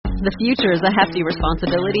The future is a hefty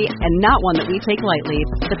responsibility and not one that we take lightly.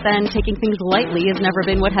 But then taking things lightly has never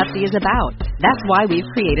been what Hefty is about. That's why we've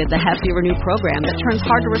created the Hefty Renew program that turns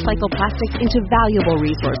hard-to-recycle plastics into valuable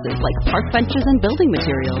resources like park benches and building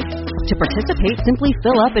materials. To participate, simply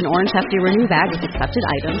fill up an orange Hefty Renew bag with accepted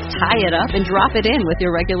items, tie it up, and drop it in with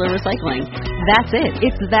your regular recycling. That's it.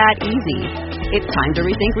 It's that easy. It's time to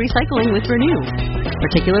rethink recycling with Renew.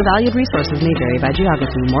 Particular valued resources may vary by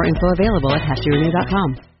geography. More info available at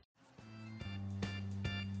heftyrenew.com.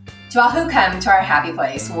 To all who come to our happy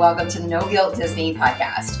place, welcome to the No Guilt Disney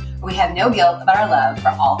podcast, where we have no guilt about our love for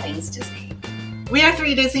all things Disney. We are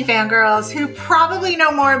three Disney fangirls who probably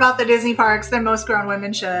know more about the Disney parks than most grown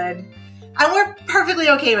women should. And we're perfectly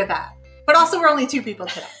okay with that. But also, we're only two people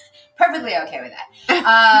today. Perfectly okay with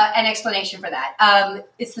that. An explanation for that.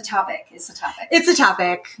 It's the topic. It's the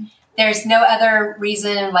topic. There's no other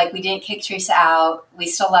reason, like we didn't kick Teresa out. We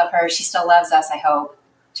still love her. She still loves us, I hope.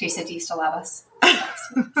 Teresa, do you still love us?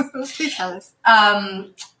 Please tell us.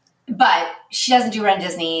 But she doesn't do Run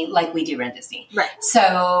Disney like we do Run Disney. Right.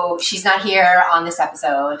 So she's not here on this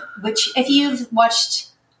episode, which if you've watched,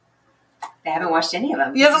 they haven't watched any of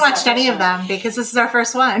them. You haven't watched any of them because this is our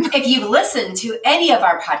first one. If you've listened to any of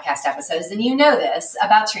our podcast episodes, then you know this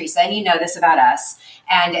about Teresa and you know this about us.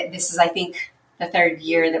 And this is, I think, the third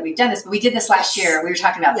year that we've done this. But we did this last year. We were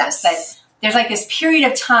talking about this, that there's like this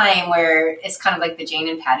period of time where it's kind of like the Jane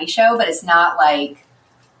and Patty show, but it's not like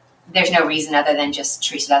there's no reason other than just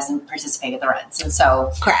Teresa doesn't participate at the runs. And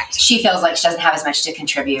so correct. She feels like she doesn't have as much to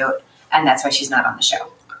contribute, and that's why she's not on the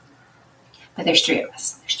show. But there's three of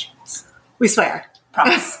us. We swear.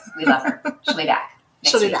 Promise. We love her. She'll be back.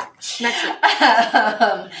 Next week. Next week.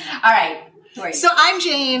 All right. So I'm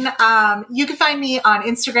Jane. You can find me on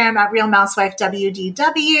Instagram at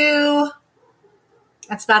RealMousewifeWDW.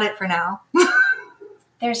 That's about it for now.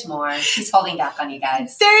 There's more. She's holding back on you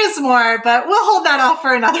guys. There is more, but we'll hold that off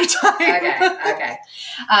for another time. Okay.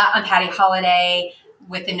 I'm Patty Holiday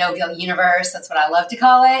with the No Guilt Universe. That's what I love to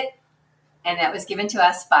call it. And that was given to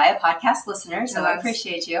us by a podcast listener, so I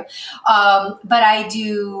appreciate you. But I've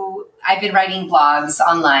been writing blogs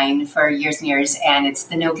online for years and years, and it's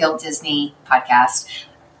the No Guilt Disney podcast,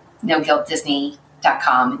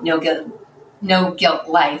 NoGuiltDisney.com, No Guilt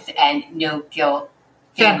Life, and No Guilt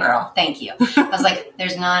Fangirl. Thank you. I was like,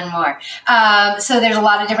 there's none more. So there's a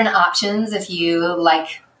lot of different options. If you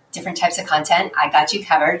like different types of content, I got you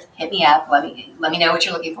covered. Hit me up. Let me know what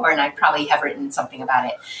you're looking for, and I probably have written something about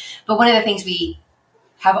it. But one of the things we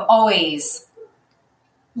have always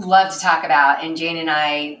loved to talk about, and Jane and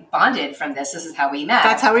I bonded from this is how we met.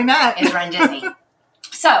 That's how we met. Is Run Disney.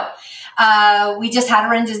 So we just had a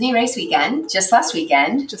Run Disney race weekend, just last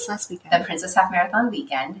weekend. The Princess Half Marathon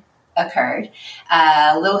weekend occurred.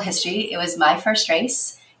 A little history. It was my first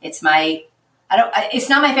race. It's not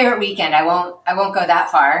my favorite weekend. I won't go that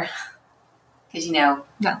far because no.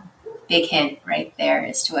 Big hint right there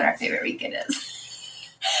as to what our favorite weekend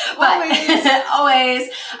is. But always.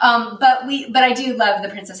 But I do love the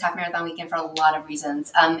Princess Half Marathon weekend for a lot of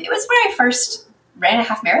reasons. It was where I first ran a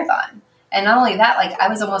half marathon. And not only that, like I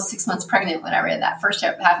was almost 6 months pregnant when I ran that first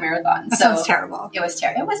half marathon. That sounds terrible. It was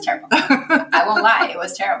terrible. I won't lie. It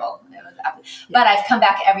was terrible. But I've come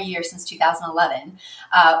back every year since 2011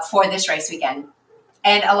 for this race weekend.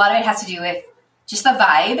 And a lot of it has to do with just the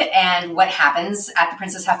vibe and what happens at the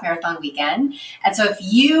Princess Half Marathon weekend. And so if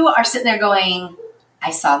you are sitting there going,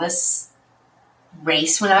 I saw this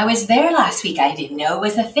race when I was there last week, I didn't know it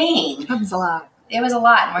was a thing. It was a lot. It was a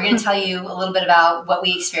lot. And we're going to tell you a little bit about what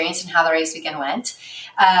we experienced and how the race weekend went.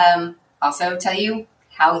 Also tell you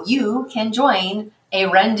how you can join a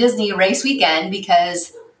Run Disney race weekend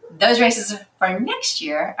because those races for next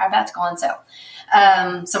year are about to go on sale.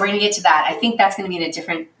 So we're going to get to that. I think that's going to be in a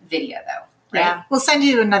different video though. Right? Yeah. We'll send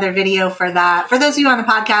you another video for that. For those of you on the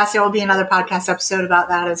podcast, there will be another podcast episode about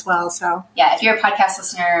that as well. So yeah, if you're a podcast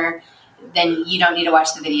listener, then you don't need to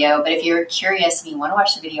watch the video. But if you're curious and you want to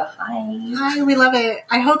watch the video, hi, we love it.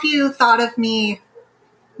 I hope you thought of me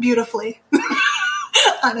beautifully.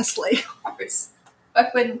 Honestly. Of course. Why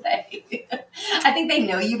wouldn't they? I think they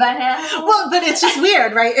know you by now. Well, but it's just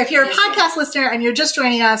weird, right? If you're a podcast listener and you're just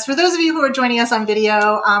joining us, for those of you who are joining us on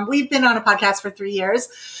video, we've been on a podcast for 3 years.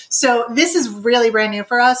 So this is really brand new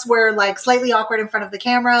for us. We're like slightly awkward in front of the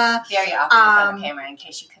camera. Very awkward in front of the camera, in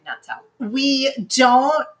case you could not tell. We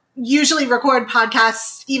don't usually record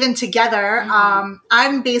podcasts even together. Mm-hmm.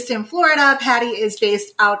 I'm based in Florida. Patty is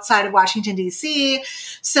based outside of Washington, D.C.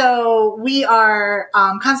 So we are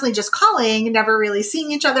constantly just calling, never really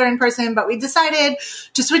seeing each other in person, but we decided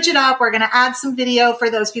to switch it up. We're going to add some video for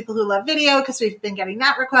those people who love video because we've been getting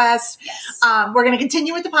that request. Yes. We're going to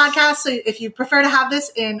continue with the podcast. So if you prefer to have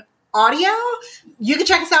this in audio, you can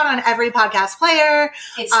check us out on every podcast player.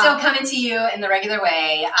 It's still coming to you in the regular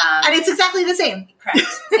way. And it's exactly the same. Correct.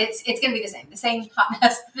 It's going to be the same. The same hot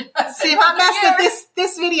mess. Same hot mess that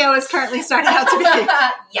this video is currently starting out to be.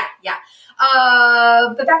 Yeah.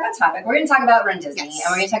 But back on topic, we're going to talk about Run Disney, and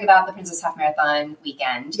we're going to talk about the Princess Half Marathon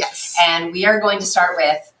weekend. Yes. And we are going to start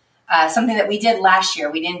with something that we did last year.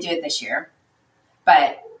 We didn't do it this year,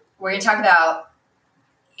 but we're going to talk about,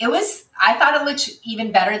 I thought it looked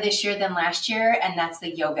even better this year than last year, and that's the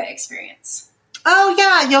yoga experience. Oh,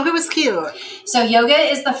 yeah. Yoga was cute. So yoga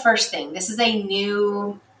is the first thing. This is a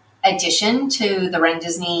new addition to the Run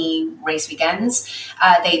Disney race weekends.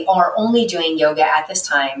 They are only doing yoga at this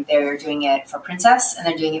time. They're doing it for Princess, and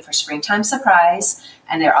they're doing it for Springtime Surprise,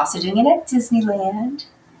 and they're also doing it at Disneyland.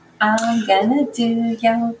 I'm gonna do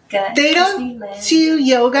yoga. They don't do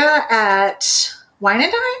yoga at Wine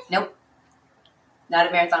and Dine? Nope. Not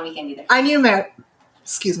at Marathon Weekend either. I knew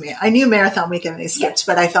Marathon Weekend they skipped,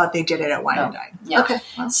 but I thought they did it at Wine and Dine. Yeah. Okay.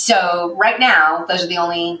 Well. So right now, those are the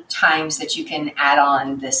only times that you can add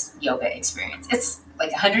on this yoga experience. It's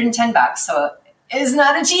like $110, so it is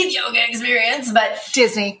not a cheap yoga experience, but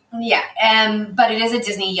Disney. Yeah, but it is a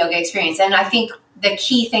Disney yoga experience. And I think the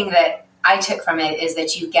key thing that I took from it is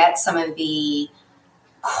that you get some of the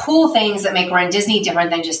cool things that make Run Disney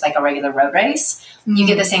different than just like a regular road race. Mm-hmm. You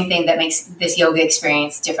get the same thing that makes this yoga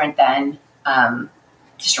experience different than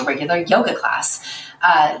just a regular yoga class.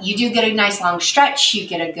 You do get a nice long stretch. You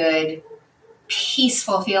get a good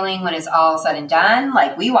peaceful feeling when it's all said and done.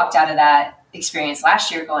 Like we walked out of that experience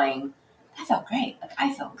last year going, I felt great. Like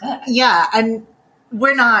I felt good. Yeah. And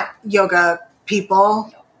we're not yoga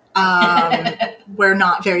people. We're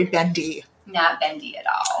not very bendy. Not bendy at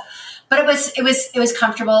all. But it was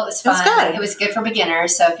comfortable. It was fun. It was good for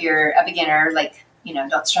beginners. So if you're a beginner, like,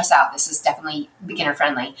 don't stress out. This is definitely beginner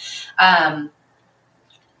friendly.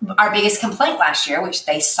 Our biggest complaint last year, which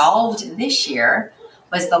they solved this year,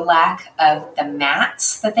 was the lack of the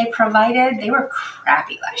mats that they provided. They were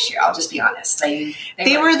crappy last year. I'll just be honest.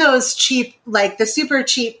 They were those cheap, like the super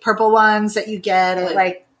cheap purple ones that you get at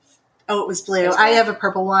like, it was blue. I have a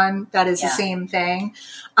purple one that is the same thing.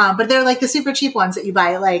 But they're like the super cheap ones that you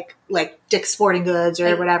buy at like Dick's Sporting Goods or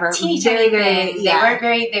like whatever. Teeny tiny thing. They weren't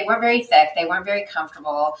very thick. They weren't very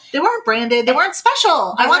comfortable. They weren't branded. They weren't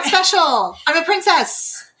special. I want special. I'm a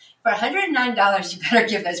princess. For $109, you better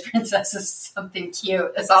give those princesses something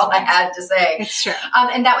cute. That's all I had to say. It's true.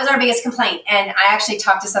 And that was our biggest complaint. And I actually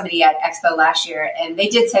talked to somebody at Expo last year, and they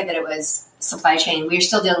did say that it was supply chain. We were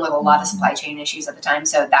still dealing with a lot of supply chain issues at the time,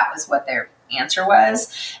 so that was what their answer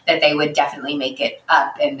was, that they would definitely make it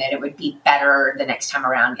up and that it would be better the next time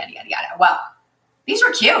around, yada, yada, yada. Well, these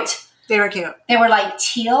were cute. They were cute. They were like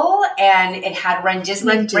teal, and it had Run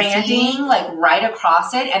Disney branding like right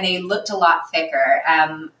across it, and they looked a lot thicker.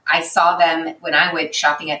 I saw them when I went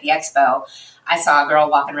shopping at the Expo. I saw a girl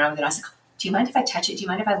walking around with it. I was like, do you mind if I touch it? Do you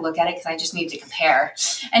mind if I look at it? Because I just need to compare.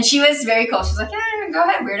 And she was very cool. She was like, yeah, go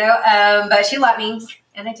ahead, weirdo. But she let me,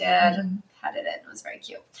 and I did. Mm-hmm. Patted it. It was very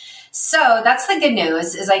cute. So that's the good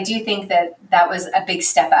news, is I do think that was a big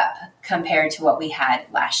step up compared to what we had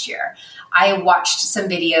last year. I watched some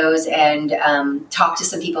videos and talked to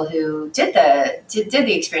some people who did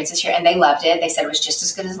the experience this year, and they loved it. They said it was just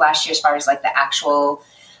as good as last year as far as like the actual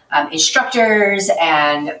instructors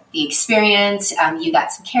and the experience. You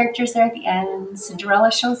got some characters there at the end.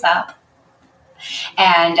 Cinderella shows up.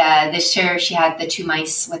 And this year she had the two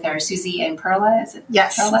mice with her, Susie and Perla. Is it?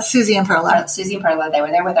 Yes, Perla? Susie and Perla. Susie and Perla, they were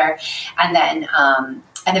there with her. And then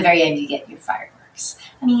at the very end, you get your fireworks.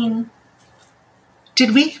 I mean,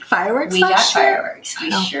 did we get fireworks? We got fireworks. I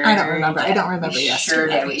don't remember. Did. I don't remember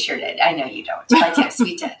yesterday. We sure did. I know you don't, but yes,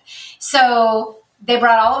 we did. So they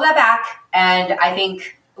brought all of that back, and I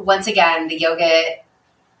think once again the yoga,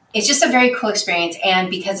 it's just a very cool experience. And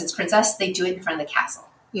because it's Princess, they do it in front of the castle.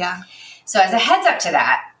 Yeah. So as a heads up to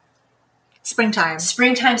that, Springtime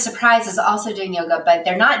Surprise is also doing yoga, but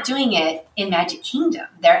they're not doing it in Magic Kingdom.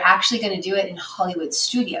 They're actually going to do it in Hollywood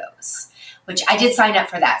Studios, which I did sign up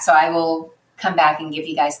for that. So I will come back and give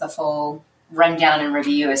you guys the full rundown and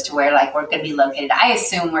review as to where we're going to be located. I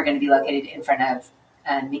assume we're going to be located in front of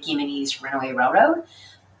Mickey and Minnie's Runaway Railroad.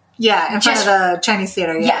 Yeah, in front of the Chinese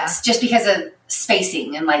theater. Yeah. Yes, just because of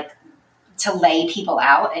spacing and to lay people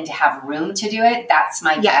out and to have room to do it. That's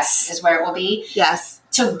my guess is where it will be. Yes.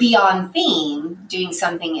 To be on theme, doing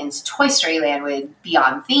something in Toy Story Land would be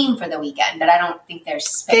on theme for the weekend, but I don't think there's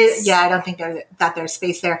space. I don't think there's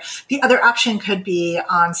space there. The other option could be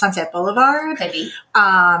on Sunset Boulevard. Could be.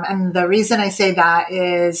 And the reason I say that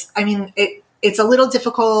is, I mean, it's a little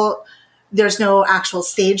difficult. There's no actual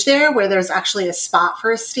stage there where there's actually a spot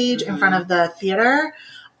for a stage in front of the theater.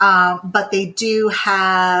 but they do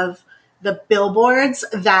have the billboards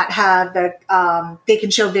that have they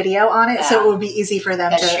can show video on it. Yeah. So it would be easy for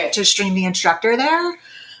them to stream the instructor there.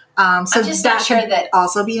 So I'm just not sure that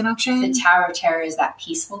also be an option. The Tower of Terror is that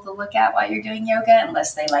peaceful to look at while you're doing yoga,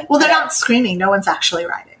 unless they like. Well, they're not screaming. No one's actually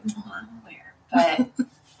riding. Well, I'm aware, but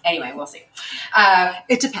anyway, we'll see.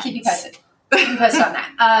 It depends. Keep you posted. Post on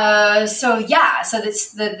that. So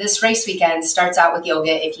this race weekend starts out with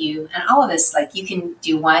yoga. And all of this, like, you can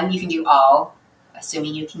do one, you can do all,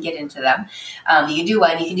 assuming you can get into them. You can do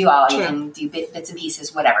one, you can do all, you can do bits and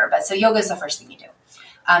pieces, whatever. But so yoga is the first thing you do.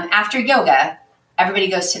 After yoga, everybody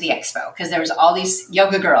goes to the expo because there was all these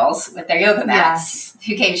yoga girls with their yoga mats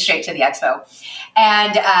who came straight to the expo.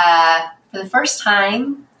 And for the first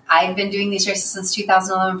time, I've been doing these races since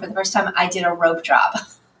 2011. For the first time, I did a rope drop.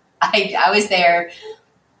 I was there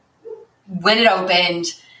when it opened.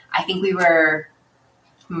 I think we were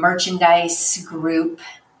merchandise group.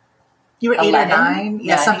 You were 8 or 9?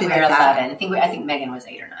 Yeah, something like that. 11. I think Megan was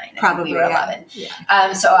 8 or 9. Probably. We were 11.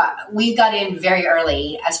 Yeah. So we got in very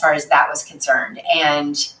early as far as that was concerned.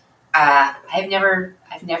 And I've never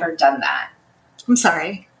done that. I'm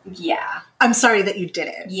sorry. Yeah. I'm sorry that you did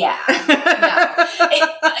it. Yeah.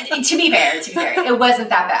 No. To be fair, it wasn't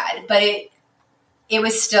that bad, but it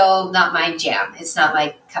was still not my jam. It's not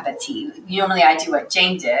my cup of tea. Normally I do what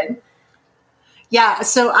Jane did. Yeah.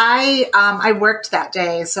 So I worked that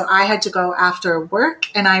day. So I had to go after work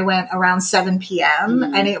and I went around 7 p.m.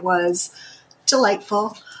 And it was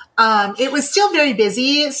delightful. It was still very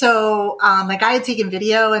busy. So I had taken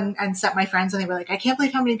video and sent my friends and they were like, I can't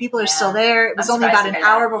believe how many people are still there. It was only about an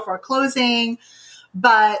hour before closing,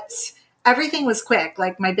 but everything was quick.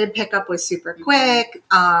 Like my bib pickup was super quick.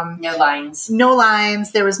 No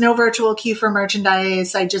lines. There was no virtual queue for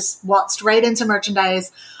merchandise. I just waltzed right into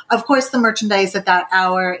merchandise. Of course, the merchandise at that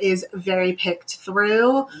hour is very picked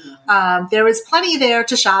through. There was plenty there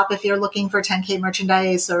to shop if you're looking for 10K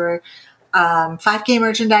merchandise or 5K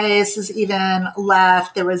merchandise is even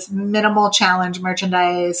left. There was minimal challenge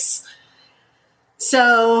merchandise.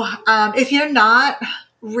 So if you're not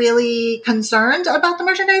really concerned about the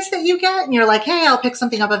merchandise that you get and you're like, hey, I'll pick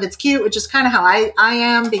something up if it's cute, which is kind of how I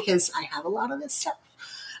am because I have a lot of this stuff.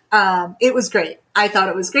 It was great. I thought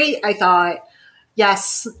it was great. I thought,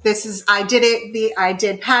 yes, I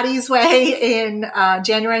did Patty's Way in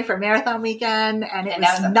January for marathon weekend and it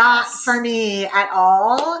was not for me at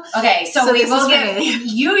all. Okay. So we will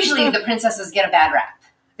usually the princesses get a bad rap.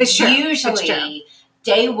 It's true. Usually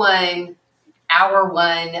day one, hour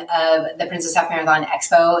one of the Princess Half Marathon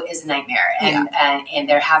Expo is a nightmare. And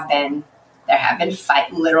there have been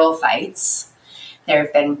literal fights. There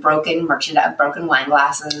have been broken wine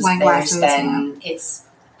glasses. It's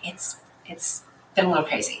been a little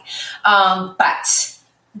crazy. But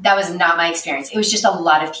that was not my experience. It was just a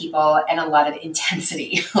lot of people and a lot of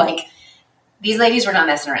intensity. Like these ladies were not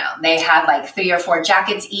messing around. They had like 3 or 4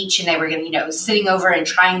 jackets each and they were going to, sitting over and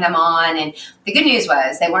trying them on. And the good news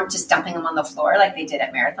was they weren't just dumping them on the floor like they did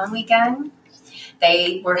at Marathon Weekend.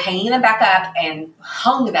 They were hanging them back up and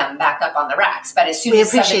hung them back up on the racks. But as soon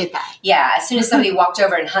as somebody walked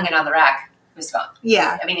over and hung it on the rack, it was gone.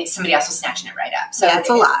 Yeah. I mean, somebody else was snatching it right up. So it's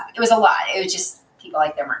a lot. It was a lot. It was just people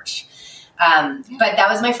like their merch. But that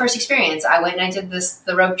was my first experience. I went and I did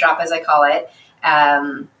the rope drop, as I call it.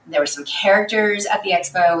 There were some characters at the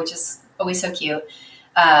expo, which is always so cute.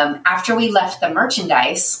 After we left the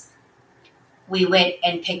merchandise, we went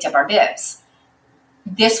and picked up our bibs.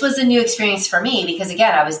 This was a new experience for me because,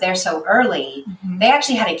 again, I was there so early. Mm-hmm. They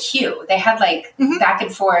actually had a queue. They had back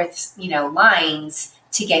and forth, lines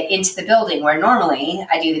to get into the building where normally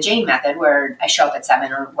I do the Jane method where I show up at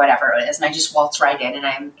 7 or whatever it is and I just waltz right in and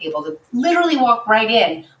I'm able to literally walk right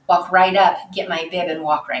in, walk right up, get my bib and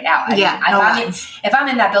walk right out. If I'm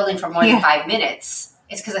in that building for more than 5 minutes,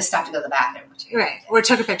 it's because I stopped to go to the bathroom. Right. Or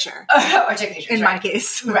took a picture. In my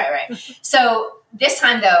case. Right. So this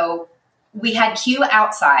time though, we had queue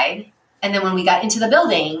outside. And then when we got into the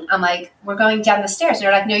building, I'm like, we're going down the stairs. And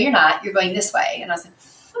they're like, no, you're not. You're going this way. And I was like,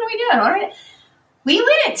 what are we doing? We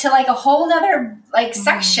went to a whole nother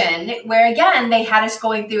section where again, they had us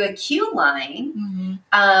going through a queue line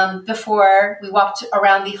before we walked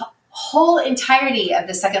around the whole entirety of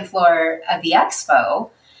the second floor of the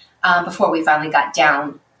expo before we finally got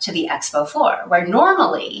down to the expo floor where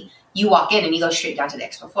normally you walk in and you go straight down to the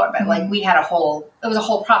expo floor. But we had it was a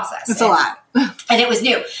whole process. It's a lot. And it was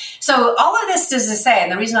new. So all of this is to say,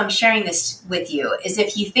 and the reason I'm sharing this with you is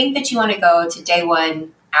if you think that you want to go to day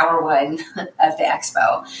one, hour one of the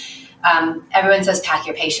expo, everyone says pack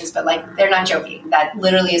your patience, but they're not joking. That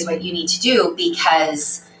literally is what you need to do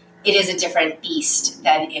because it is a different beast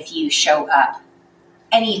than if you show up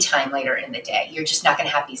any time later in the day. You're just not going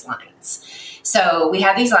to have these lines. So we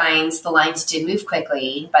have these lines. The lines did move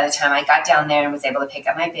quickly. By the time I got down there and was able to pick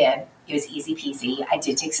up my bib, it was easy peasy. I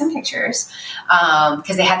did take some pictures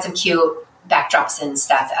because they had some cute backdrops and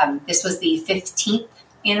stuff. This was the 15th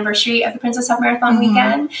anniversary of the Princess Half Marathon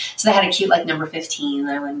weekend. So they had a cute like number 15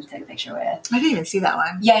 that I wanted to take a picture with. I didn't even see that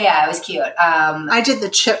one. Yeah, it was cute. I did the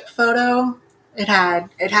chip photo. It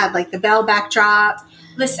had like the bell backdrop.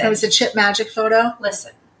 Listen. It was a chip magic photo.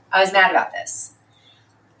 Listen, I was mad about this.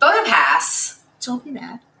 PhotoPass. Don't be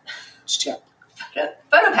mad. It's chip.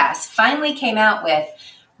 PhotoPass finally came out with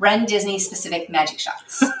Run Disney specific magic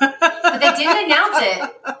shots. But they didn't announce it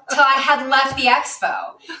till I had left the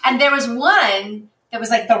expo. And there was one that was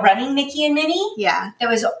like the running Mickey and Minnie. Yeah. That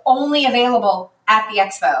was only available at the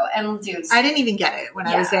expo. And dudes. I didn't even get it when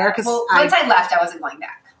I was there. Once I left, I wasn't going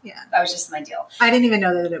back. Yeah. That was just my deal. I didn't even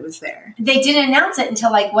know that it was there. They didn't announce it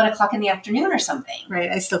until like 1:00 in the afternoon or something. Right.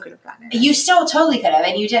 I still could have gotten it. You still totally could have,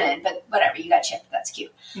 and you didn't. But whatever. You got chipped. That's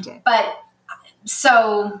cute. I did. But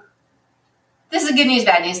so this is a good news,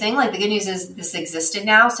 bad news thing. Like the good news is this existed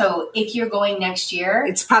now. So if you're going next year,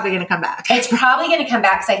 it's probably going to come back. It's probably going to come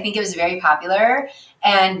back because I think it was very popular.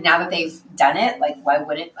 And now that they've done it, like why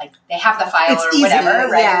wouldn't like they have the file it's or easy.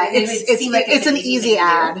 whatever, right? Yeah, it's an easy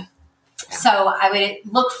ad. So I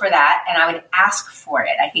would look for that and I would ask for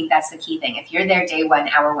it. I think that's the key thing. If you're there day one,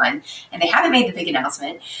 hour one, and they haven't made the big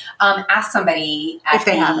announcement, ask somebody at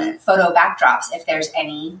the photo backdrops if there's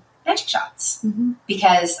any magic shots.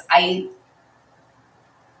 Because I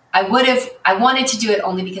wanted to do it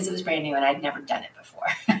only because it was brand new and I'd never done it before.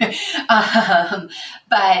 But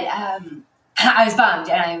I was bummed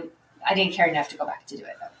and I didn't care enough to go back to do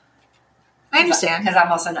it though. I understand. Because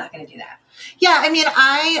I'm also not going to do that. Yeah, I mean,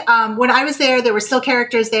 when I was there were still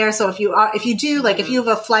characters there. So if you do, like, if you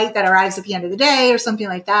have a flight that arrives at the end of the day or something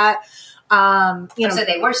like that, so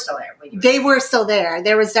they were still there. They were still there.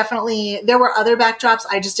 There were other backdrops.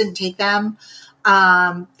 I just didn't take them.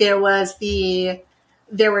 There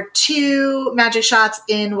were 2 magic shots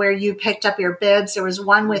in where you picked up your bibs. There was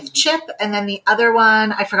one with Chip, and then the other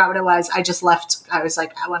one, I forgot what it was. I just left. I was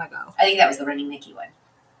like, I want to go. I think that was the Running Mickey one.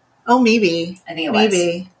 Oh, maybe. I think it was.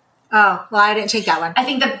 Maybe. Oh, well, I didn't take that one. I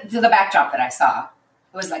think the backdrop that I saw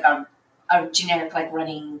was like a generic, like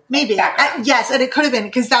running. Maybe. Yes, and it could have been,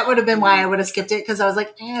 because that would have been why I would have skipped it, because I was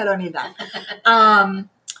like, I don't need that.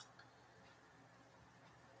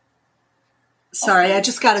 Sorry, I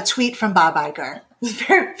just got a tweet from Bob Iger.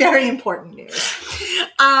 Very, very important news.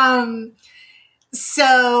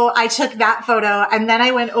 So I took that photo, and then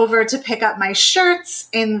I went over to pick up my shirts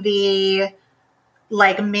in the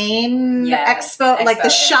main expo, like the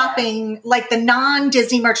shopping, like the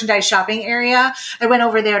non-Disney merchandise shopping area. I went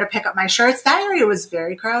over there to pick up my shirts. That area was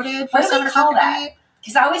very crowded. What do we call that?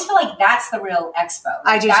 Because I always feel like that's the real expo.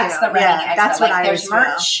 I do that's too. The running expo. That's what I there's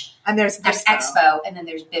merch, and there's expo, and then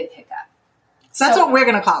there's bib pickup. So that's what we're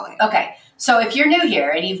going to call it. Okay. So if you're new here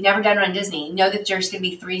and you've never done Run Disney, know that there's going to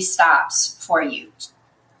be 3 stops for you.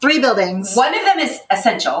 3 buildings. One of them is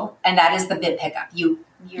essential, and that is the bib pickup. You're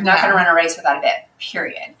not going to run a race without a bib,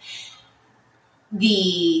 period.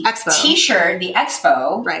 The expo. T-shirt, the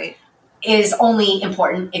expo, right, is only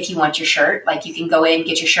important if you want your shirt. Like you can go in,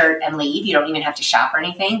 get your shirt, and leave. You don't even have to shop or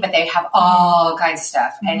anything, but they have all kinds of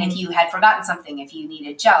stuff. Mm-hmm. And if you had forgotten something, if you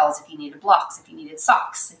needed gels, if you needed blocks, if you needed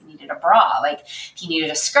socks, if you needed a bra, like if you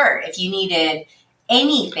needed a skirt, if you needed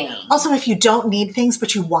anything. Also, if you don't need things,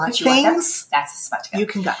 but you want things, that's the spot to go. You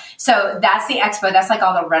can go. So that's the expo. That's like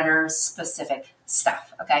all the runner specific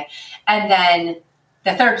stuff. Okay. And then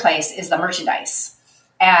the third place is the merchandise.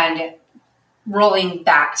 And rolling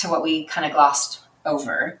back to what we kind of glossed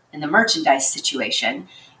over in the merchandise situation,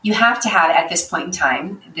 you have to have at this point in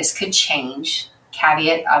time, this could change,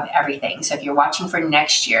 caveat of everything. So if you're watching for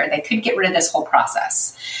next year, they could get rid of this whole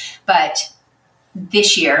process. But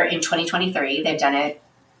this year in 2023, they've done it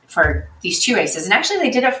for these 2 races. And actually they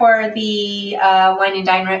did it for the Wine and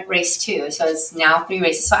Dine race too. So it's now 3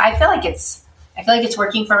 races. So I feel like it's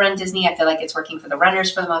working for Run Disney. I feel like it's working for the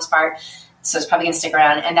runners for the most part. So it's probably going to stick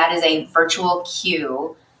around. And that is a virtual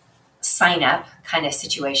queue sign up kind of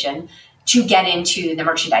situation to get into the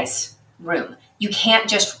merchandise room. You can't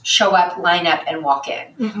just show up, line up, and walk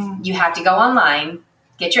in. Mm-mm. You have to go online,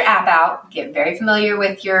 get your app out, get very familiar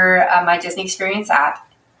with your My Disney Experience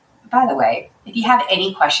app. By the way, if you have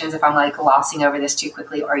any questions, if I'm like glossing over this too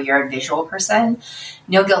quickly or you're a visual person,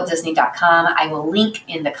 noguiltdisney.com. I will link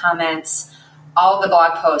in the comments all the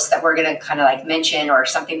blog posts that we're going to kind of like mention or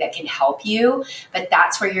something that can help you. But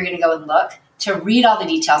that's where you're going to go and look to read all the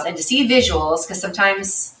details and to see visuals, because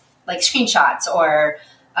sometimes like screenshots or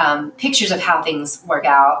pictures of how things work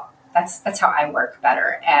out That's how I work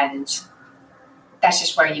better. And that's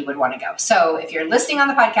just where you would want to go. So if you're listening on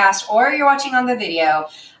the podcast or you're watching on the video,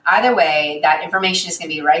 either way, that information is going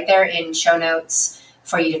to be right there in show notes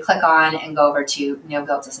for you to click on and go over to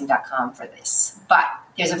noguiltism.com for this. But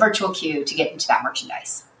there's a virtual queue to get into that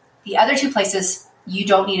merchandise. The other two places, you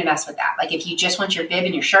don't need to mess with that. Like if you just want your bib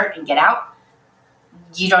and your shirt and get out,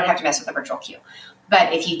 you don't have to mess with the virtual queue.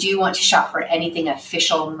 But if you do want to shop for anything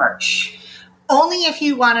official merch. Only if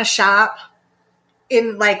you want to shop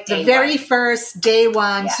in like the very first day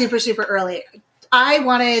one, super, super early. I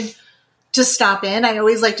wanted to stop in. I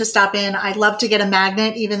always like to stop in. I love to get a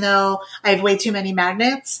magnet, even though I have way too many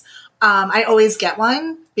magnets. I always get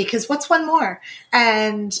one because what's one more?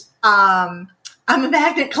 And I'm a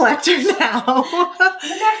magnet collector now.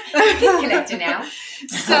 Magnet collector now.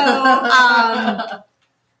 So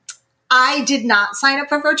I did not sign up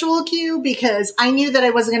for virtual queue because I knew that I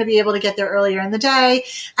wasn't going to be able to get there earlier in the day.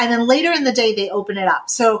 And then later in the day, they open it up.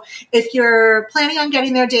 So if you're planning on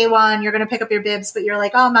getting there day one, you're going to pick up your bibs, but you're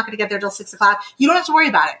like, oh, I'm not going to get there till 6 o'clock. You don't have to worry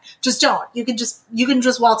about it. Just don't. You can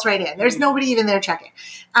just waltz right in. There's nobody even there checking.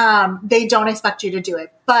 They don't expect you to do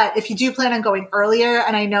it. But if you do plan on going earlier,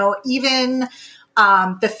 and I know even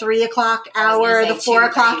the 3 o'clock hour, the 4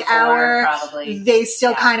 o'clock hour, probably. They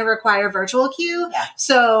still kind of require virtual queue. Yeah.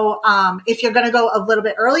 So if you're going to go a little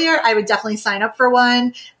bit earlier, I would definitely sign up for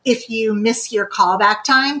one. If you miss your callback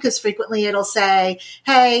time, because frequently it'll say,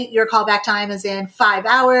 hey, your callback time is in 5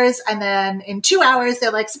 hours. And then in 2 hours,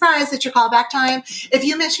 they're like, surprise, it's your callback time. If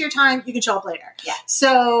you miss your time, you can show up later. Yeah.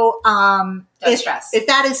 So stress. If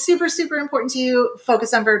that is super, super important to you,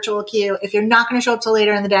 focus on virtual queue. If you're not going to show up till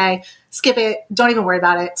later in the day, skip it. Don't even worry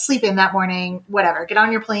about it. Sleep in that morning, whatever. Get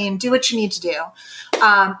on your plane. Do what you need to do.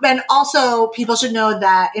 And also, people should know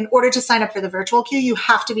that in order to sign up for the virtual queue, you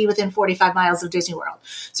have to be within 45 miles of Disney World.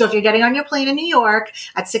 So if you're getting on your plane in New York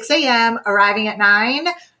at 6 a.m., arriving at 9,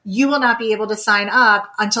 you will not be able to sign up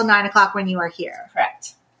until 9 o'clock when you are here.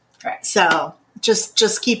 Correct. So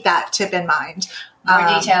just keep that tip in mind. More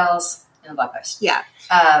details in the blog post. Yeah.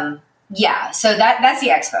 So that's the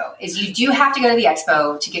expo. Is you do have to go to the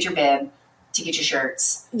expo to get your bib, to get your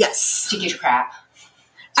shirts, yes, to get your crap.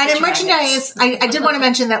 And in merchandise, I did want to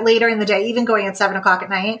mention that later in the day, even going at 7 o'clock at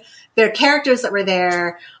night, there are characters that were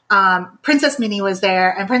there. Princess Minnie was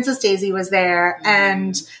there and Princess Daisy was there,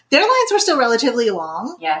 and their lines were still relatively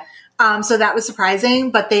long. Yeah. So that was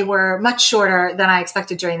surprising, but they were much shorter than I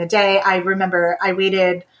expected during the day. I remember I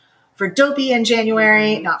waited for Dopey in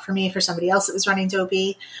January, not for me, for somebody else that was running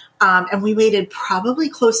Dopey. And we waited probably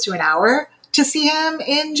close to an hour to see him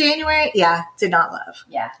in January. Yeah, did not love.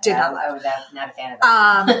 I was not a fan of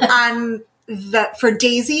that. For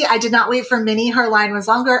Daisy, I did not wait for Minnie. Her line was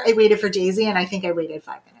longer. I waited for Daisy, and I think I waited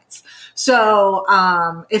 5 minutes. So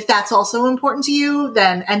if that's also important to you,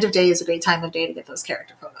 then end of day is a great time of day to get those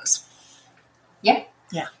character photos. Yeah.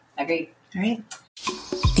 Yeah. Agreed. All right.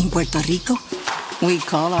 In Puerto Rico, we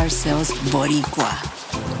call ourselves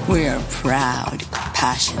Boricua. We're proud,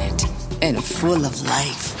 passionate, and full of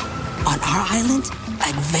life. On our island,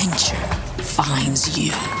 adventure finds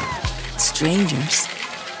you. Strangers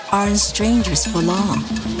aren't strangers for long.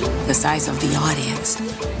 The size of the audience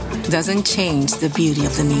doesn't change the beauty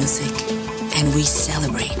of the music. And we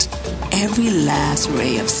celebrate every last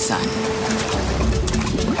ray of sun.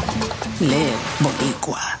 Live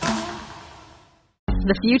Boricua.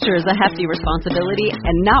 The future is a hefty responsibility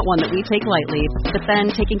and not one that we take lightly. But then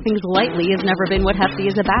taking things lightly has never been what Hefty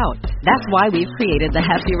is about. That's why we've created the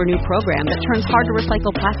Hefty Renew program that turns hard-to-recycle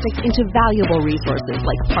plastics into valuable resources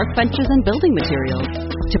like park benches and building materials.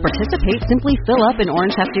 To participate, simply fill up an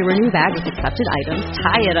orange Hefty Renew bag with accepted items,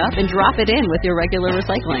 tie it up, and drop it in with your regular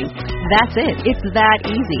recycling. That's it. It's that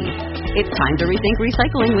easy. It's time to rethink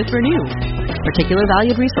recycling with Renew. Particular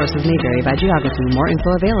valued resources may vary by geography. More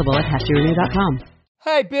info available at heftyrenew.com.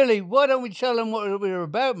 Hey, Billy, why don't we tell them what we're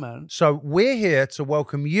about, man? So we're here to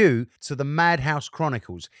welcome you to the Madhouse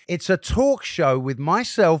Chronicles. It's a talk show with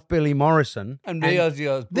myself, Billy Morrison. And me,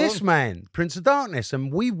 Ozzy Osbourne. This man, Prince of Darkness.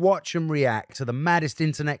 And we watch and react to the maddest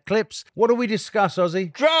internet clips. What do we discuss,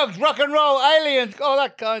 Ozzy? Drugs, rock and roll, aliens, all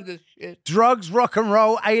that kind of shit. Drugs, rock and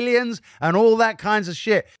roll, aliens, and all that kinds of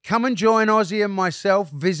shit. Come and join Ozzy and myself.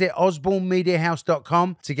 Visit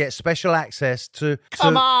osbornemediahouse.com to get special access to...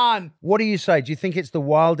 Come on! What do you say? Do you think it's the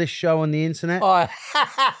wildest show on the internet? Oh.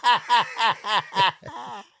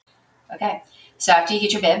 Okay. So after you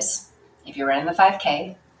get your bibs, if you're running the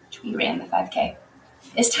 5K, which we ran the 5K,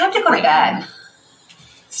 it's time to go to bed.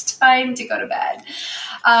 It's time to go to bed.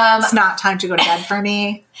 It's not time to go to bed for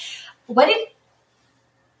me.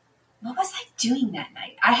 What was I doing that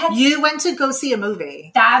night? You went to go see a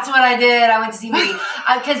movie. That's what I did. I went to see a movie.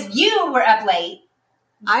 Because you were up late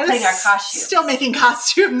putting our costumes. Still making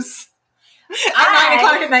costumes at 9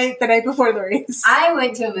 o'clock at night the night before the race. I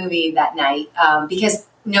went to a movie that night because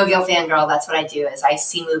No Guilt Fangirl, that's what I do, is I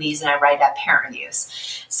see movies and I write up parent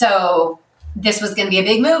reviews. So this was going to be a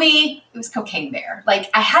big movie. It was Cocaine Bear. Like,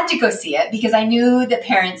 I had to go see it because I knew the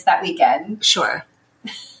parents that weekend. Sure.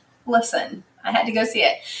 Listen, I had to go see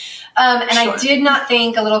it. And I did not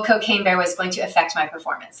think a little Cocaine Bear was going to affect my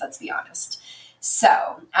performance, let's be honest.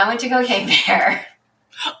 So I went to Cocaine Bear.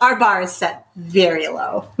 Our bar is set very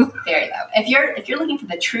low. Very low. If you're looking for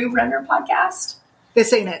the True Runner podcast,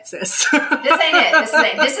 this ain't it, sis. This ain't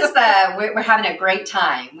it. This is we're having a great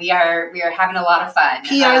time. We are having a lot of fun.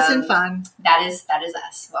 PRs and fun. That is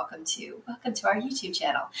us. Welcome to our YouTube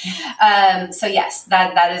channel. So yes,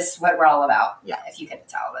 that is what we're all about. Yeah. If you couldn't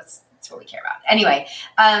tell, that's what we care about. Anyway,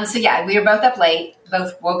 so yeah, we were both up late,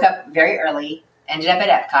 both woke up very early, ended up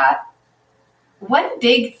at Epcot. One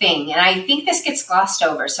big thing, and I think this gets glossed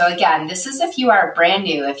over. So again, this is if you are brand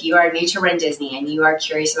new, if you are new to Run Disney and you are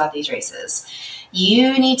curious about these races,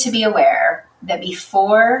 you need to be aware that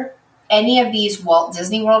before any of these Walt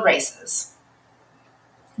Disney World races,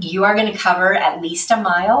 you are going to cover at least a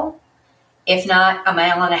mile, if not a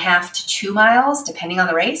mile and a half to 2 miles, depending on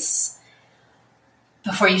the race,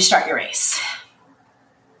 before you start your race.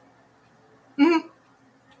 Mm-hmm.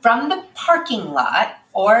 From the parking lot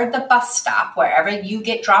or the bus stop, wherever you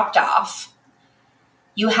get dropped off,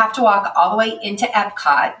 you have to walk all the way into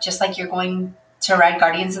Epcot, just like you're going to ride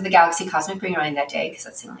Guardians of the Galaxy Cosmic Green Ride that day, because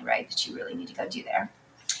that's the only ride that you really need to go do there.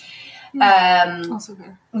 Also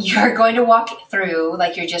there. You're going to walk through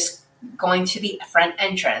like you're just going to the front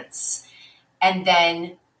entrance and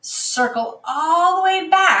then circle all the way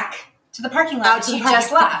back to the parking lot that you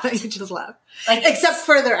just left. You just left. Like, except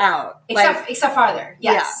further out. Except farther.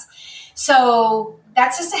 Yes. Yeah. So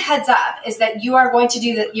that's just a heads up, is that you are going to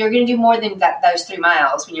do that. You're going to do more than those 3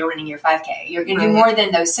 miles when you're running your 5K. You're going to do more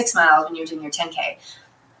than those 6 miles when you're doing your 10K.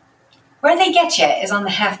 Where they get you is on the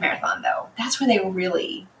half marathon, though. That's where they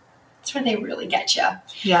really get you.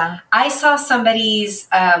 Yeah. I saw somebody's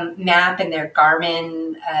map in their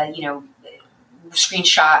Garmin,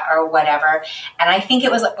 screenshot or whatever, and I think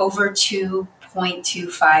it was over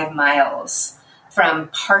 2.25 miles from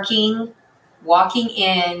parking, walking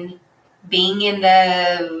in, being in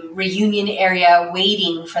the reunion area,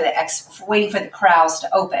 waiting for the crowds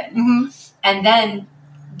to open. Mm-hmm. And then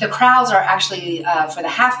the crowds are actually, for the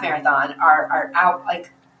half marathon, are out,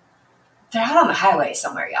 like, they're out on the highway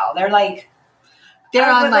somewhere, y'all. They're like,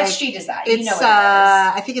 what street is that? It's, you know what it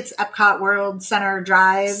is. I think it's Epcot World Center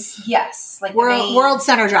Drive. Yes. Like World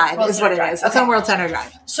Center Drive World is Center what Drive. it is. It's on World Center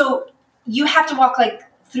Drive. So you have to walk like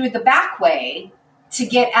through the back way to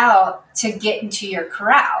get out to get into your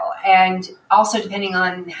corral. And also depending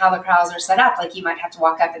on how the corrals are set up, like you might have to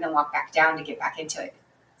walk up and then walk back down to get back into it.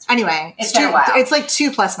 Anyway, it's been a while. It's like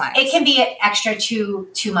 2+ miles. It can be an extra 2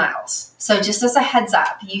 miles. So just as a heads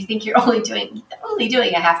up, you think you're only doing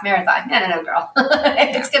a half marathon. No, girl.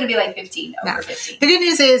 It's going to be like 15 over 15. The good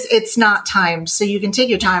news is it's not timed, so you can take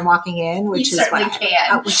your time walking in, which is what I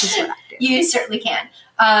do. You certainly can.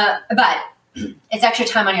 But it's extra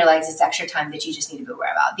time on your legs. It's extra time that you just need to be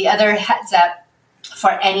aware about. The other heads up for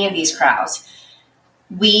any of these crowds,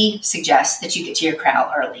 we suggest that you get to your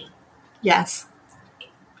corral early. Yes.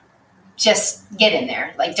 Just get in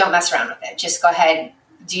there. Like, don't mess around with it. Just go ahead,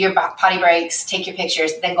 do your potty breaks, take your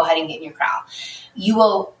pictures, then go ahead and get in your corral. You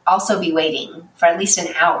will also be waiting for at least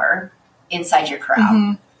an hour inside your corral.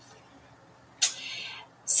 Mm-hmm.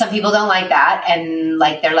 Some people don't like that, and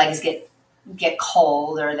like their legs get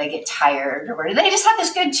cold or they get tired or whatever. They just have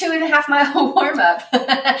this good 2.5 mile warm up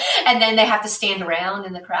and then they have to stand around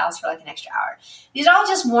in the corrals for like an extra hour. These are all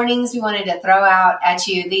just warnings we wanted to throw out at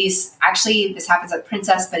you. This happens at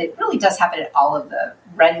Princess, but it really does happen at all of the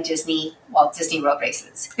Run Disney, Disney World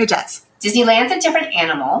races. It does. Disneyland's a different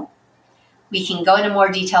animal. We can go into more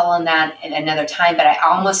detail on that at another time, but I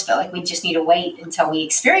almost feel like we just need to wait until we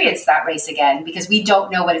experience that race again because we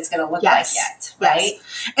don't know what it's going to look like yet, right?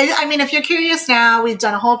 Yes. I mean, if you're curious now, we've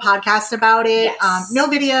done a whole podcast about it. Yes. No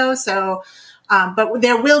video, so but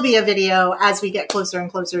there will be a video as we get closer and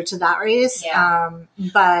closer to that race. Yeah.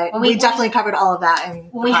 But we definitely covered all of that.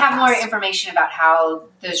 When we have more information about how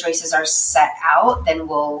those races are set out, then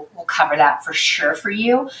we'll cover that for sure for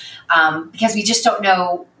you because we just don't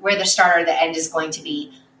know where the start or the end is going to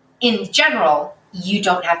be in general You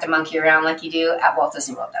don't have to monkey around like you do at Walt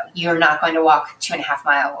Disney World, though. You're not going to walk 2.5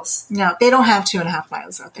 miles. No, they don't have 2.5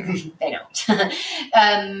 miles out there. They don't.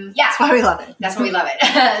 Yeah. That's why we love it. That's why we love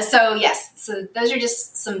it. So, yes. So those are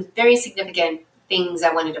just some very significant things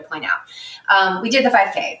I wanted to point out. We did the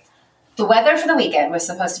 5K. The weather for the weekend was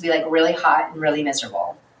supposed to be like really hot and really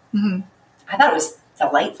miserable. Mm-hmm. I thought it was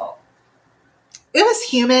delightful. It was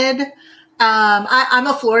humid. I'm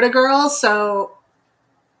a Florida girl, so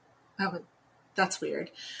that's weird.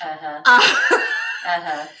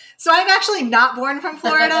 So I'm actually not born from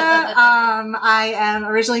Florida. I am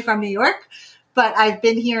originally from New York, but I've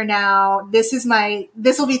been here now. This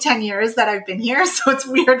will be 10 years that I've been here. So it's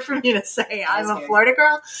weird for me to say I'm a Florida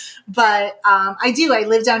girl, but I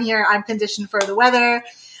live down here. I'm conditioned for the weather.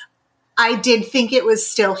 I did think it was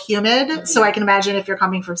still humid. Mm-hmm. So I can imagine if you're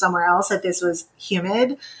coming from somewhere else that this was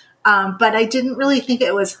humid. But I didn't really think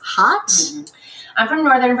it was hot. Mm-hmm. I'm from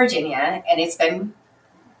Northern Virginia, and it's been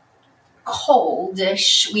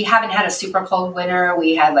coldish. We haven't had a super cold winter.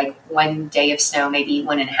 We had like 1 day of snow, maybe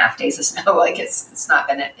 1.5 days of snow. Like it's not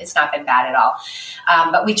been bad at all.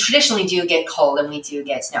 But we traditionally do get cold, and we do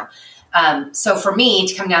get snow. So for me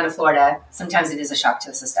to come down to Florida, sometimes it is a shock to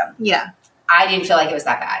the system. Yeah, I didn't feel like it was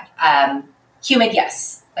that bad. Humid,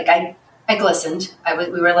 yes. Like I glistened.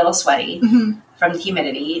 We were a little sweaty. Mm-hmm. From the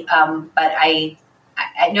humidity, but I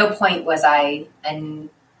at no point was I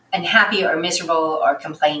unhappy or miserable or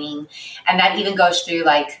complaining, and that even goes through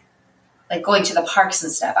like going to the parks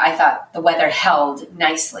and stuff. I thought the weather held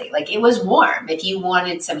nicely. Like it was warm. If you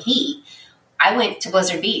wanted some heat, I went to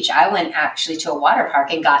Blizzard Beach. I went actually to a water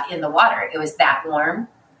park and got in the water. It was that warm,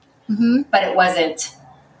 mm-hmm. but it wasn't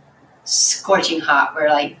scorching hot where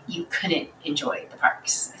like you couldn't enjoy the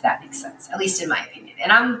parks, if that makes sense, at least in my opinion.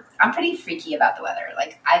 And I'm pretty freaky about the weather.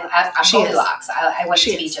 Like I'm Goldilocks. I want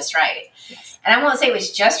it to be just right. Yes. And I won't say it was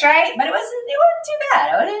just right, but it wasn't too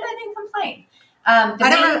bad. I didn't complain.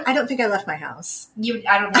 I don't think I left my house.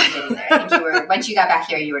 I don't think you did either. I think you were, once you got back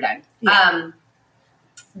here, you were done. Yeah.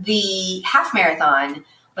 The half marathon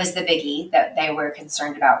was the biggie that they were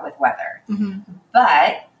concerned about with weather. Mm-hmm.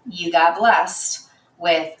 But you got blessed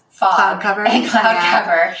with fog cloud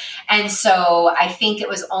cover. And so I think it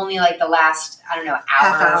was only like the last,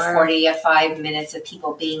 hour, 45 minutes of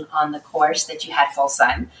people being on the course that you had full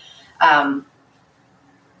sun.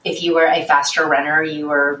 If you were a faster runner, you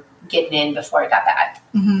were getting in before it got bad.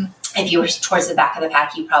 Mm-hmm. If you were towards the back of the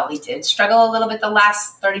pack, you probably did struggle a little bit the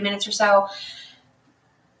last 30 minutes or so.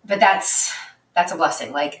 But that's a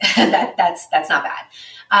blessing. Like that's not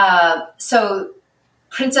bad. So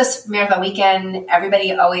Princess Marathon Weekend,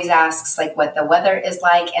 everybody always asks like what the weather is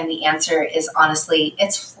like, and the answer is honestly,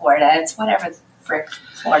 it's Florida. It's whatever frick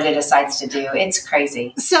Florida decides to do. It's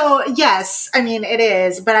crazy. So yes, I mean it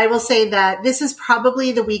is, but I will say that this is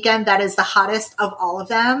probably the weekend that is the hottest of all of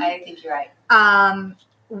them. I think you're right.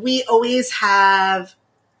 We always have.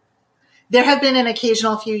 There have been an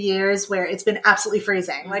occasional few years where it's been absolutely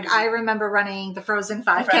freezing. Mm-hmm. Like I remember running the Frozen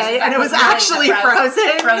 5K and it was actually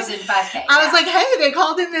frozen. Frozen 5K. I was like, hey, they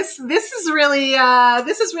called in this. This is really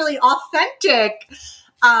authentic.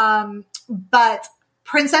 But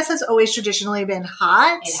Princess has always traditionally been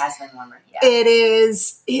hot. It has been warmer. Yeah. It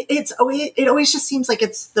is. It always just seems like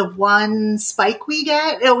it's the one spike we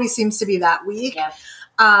get. It always seems to be that week. Yeah.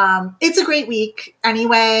 It's a great week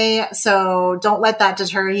anyway, so don't let that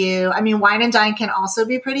deter you. I mean, Wine and Dine can also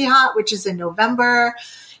be pretty hot, which is in November.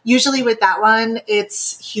 Usually with that one,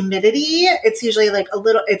 it's humidity. It's usually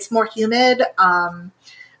it's more humid.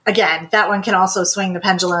 Again, that one can also swing the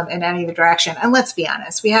pendulum in any direction. And let's be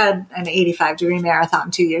honest, we had an 85-degree marathon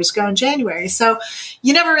 2 years ago in January. So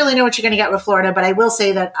you never really know what you're going to get with Florida. But I will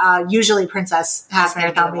say that usually Princess Half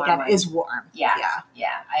Marathon Weekend is warm. Yeah,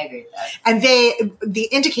 I agree with that. And the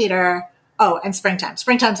indicator, and springtime.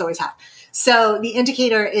 Springtime's always hot. So the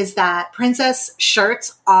indicator is that Princess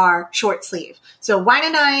shirts are short sleeve. So Wine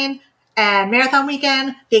and Dine and Marathon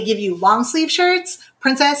Weekend, they give you long sleeve shirts.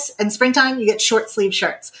 Princess and Springtime, you get short sleeve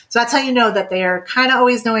shirts. So that's how you know that they are kind of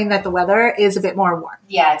always knowing that the weather is a bit more warm.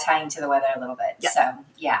 Yeah, tying to the weather a little bit. Yeah. So,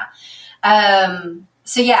 yeah.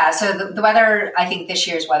 So the weather, I think this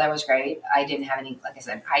year's weather was great. I didn't have any, like I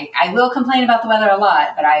said, I will complain about the weather a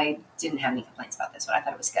lot, but I didn't have any complaints about this one. I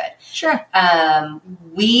thought it was good. Sure.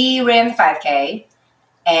 We ran the 5K,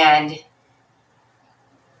 and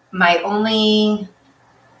my only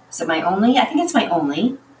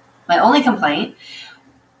complaint,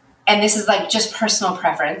 and this is like just personal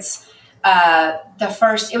preference,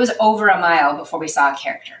 it was over a mile before we saw a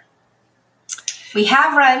character. We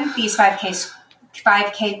have run these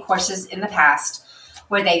 5K courses in the past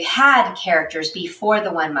where they've had characters before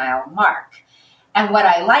the 1 mile mark. And what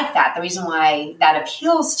I like that, the reason why that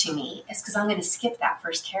appeals to me is because I'm going to skip that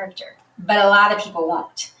first character. But a lot of people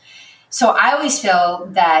won't. So I always feel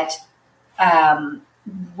that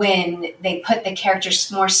when they put the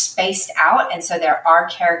characters more spaced out, and so there are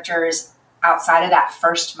characters outside of that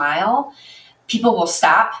first mile, people will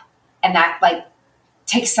stop, and that like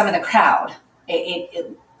takes some of the crowd.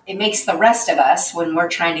 It makes the rest of us, when we're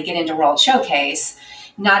trying to get into World Showcase,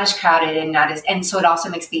 not as crowded and so it also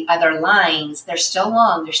makes the other lines, they're still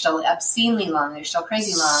long, they're still obscenely long, they're still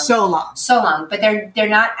crazy long. So long, but they're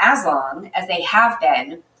not as long as they have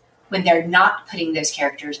been when they're not putting those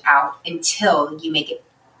characters out until you make it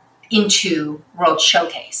into World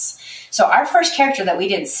Showcase. So our first character that we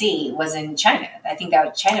didn't see was in China. I think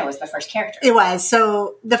that China was the first character. It was.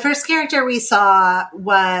 So the first character we saw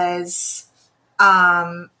was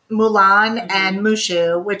Mulan and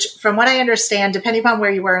Mushu, which from what I understand, depending upon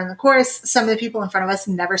where you were in the course, some of the people in front of us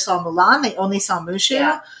never saw Mulan. They only saw Mushu.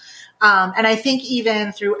 Yeah. And I think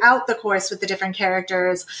even throughout the course with the different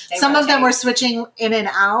characters, some of them were switching in and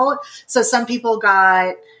out. So some people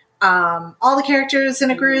got all the characters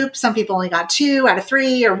in a group. Some people only got 2 out of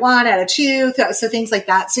 3 or 1 out of 2. So things like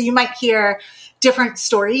that. So you might hear different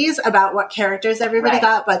stories about what characters everybody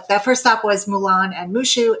got. But the first stop was Mulan and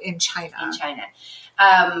Mushu in China.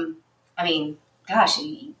 I mean, gosh,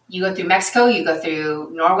 you go through Mexico, you go through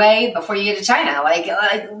Norway before you get to China. Like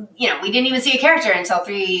we didn't even see a character until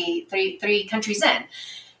three countries in.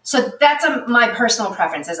 So that's my personal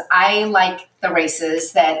preference. Is I like the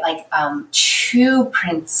races that 2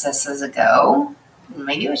 princesses ago,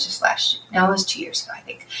 maybe it was just last year. No, it was 2 years ago, I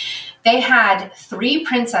think. They had 3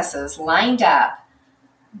 princesses lined up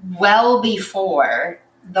well before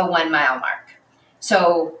the 1 mile mark.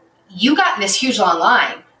 So you got in this huge long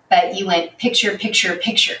line, but you went picture, picture,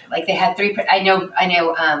 picture. Like they had 3. I know.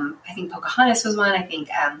 I think Pocahontas was one. I think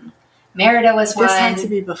Merida was one. This had to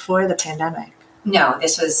be before the pandemic. No,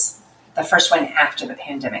 this was the first one after the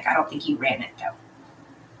pandemic. I don't think you ran it though.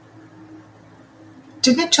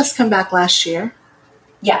 Didn't it just come back last year?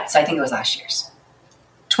 Yeah, so I think it was last year's.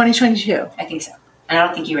 2022. I think so. And I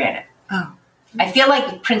don't think you ran it. Oh. I feel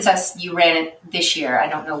like Princess, you ran it this year. I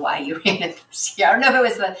don't know why you ran it this year. I don't know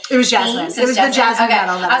if it was It was Jasmine. It was the Jasmine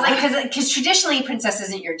medal. I was like, because traditionally Princess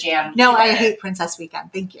isn't your jam. No, I hate Princess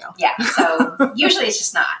Weekend. Thank you. Yeah, so usually it's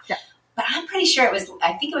just not. Yeah. But I'm pretty sure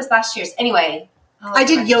I think it was last year's. Anyway. I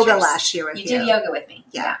did yoga last year with you. You did yoga with me.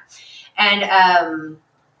 Yeah. And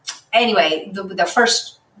anyway, the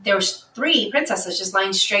first, there was 3 princesses just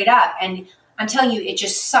lined straight up. And I'm telling you, it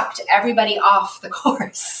just sucked everybody off the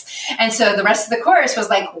course. And so the rest of the course was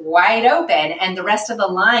like wide open. And the rest of the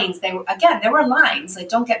lines, there were lines. Like,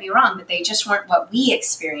 don't get me wrong, but they just weren't what we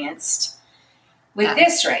experienced with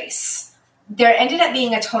this race. There ended up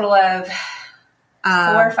being a total of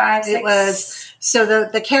 4, 5, 6. It was, so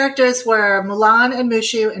the characters were Mulan and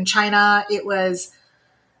Mushu in China. It was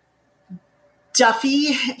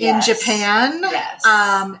Duffy in Japan. Yes.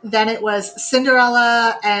 Then it was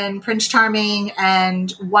Cinderella and Prince Charming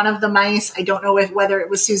and one of the mice. I don't know whether it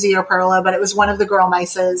was Susie or Perla, but it was one of the girl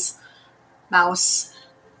mices. Mouse.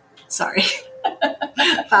 Sorry.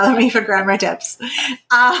 Follow me for grammar tips. Hit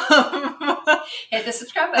the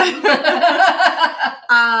subscribe button.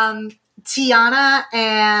 Tiana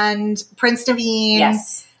and Prince Naveen.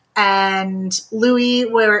 Yes. And Louis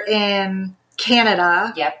were in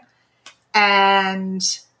Canada. Yep.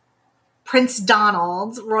 And Prince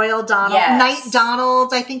Donald, Royal Donald, yes. Knight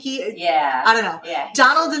Donald, I think I don't know. Yeah,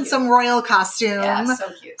 Donald so in some royal costume. Yeah,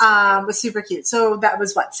 so cute. Was super cute. So that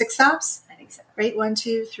was 6 stops? I think so. Right? 1,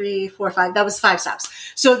 2, 3, 4, 5. That was 5 stops.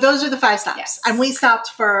 So those are the 5 stops. Yes. And we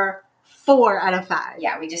stopped for 4 out of 5.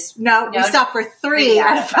 Yeah, we just... we stopped for 3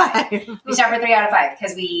 out of 5. We stopped for 3 out of 5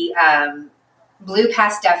 because we blew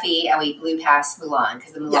past Duffy and we blew past Mulan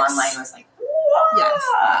because the Mulan line was like, yes.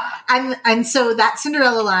 And so that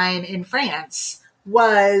Cinderella line in France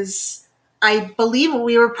was, I believe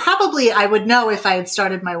we were probably, I would know if I had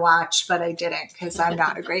started my watch, but I didn't because I'm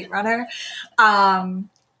not a great runner.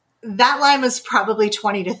 That line was probably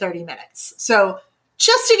 20 to 30 minutes. So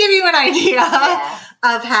just to give you an idea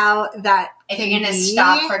of how that if you're going to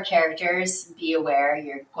stop for characters, be aware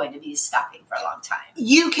you're going to be stopping for a long time.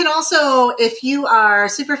 You can also, if you are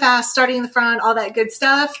super fast, starting in the front, all that good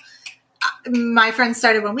stuff. My friend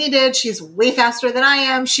started when we did. She's way faster than I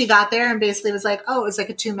am. She got there and basically was like, oh, it was like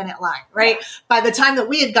a 2-minute line, right? Yeah. By the time that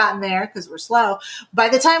we had gotten there, because we're slow, by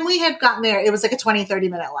the time we had gotten there, it was like a 20,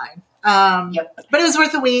 30-minute line. But it was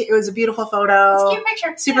worth the wait. It was a beautiful photo. It's a cute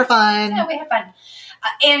picture. Super fun. Yeah, we had fun.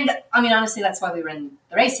 And I mean, honestly, that's why we run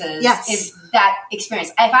the races. Yes. Is that experience.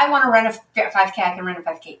 If I want to run a 5K, I can run a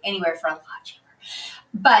 5K anywhere for a lot cheaper.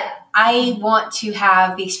 But I want to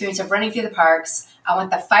have the experience of running through the parks. I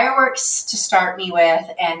want the fireworks to start me with,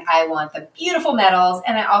 and I want the beautiful medals.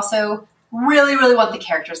 And I also really, really want the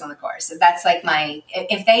characters on the course. So that's like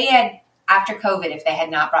if they had, after COVID, if they had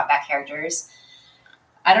not brought back characters,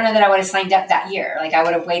 I don't know that I would have signed up that year. Like I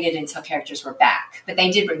would have waited until characters were back, but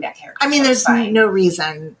they did bring back characters. I mean, there's no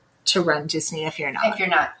reason to run Disney if you're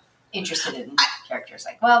not interested in characters.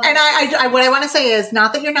 Like, well, and I what I want to say is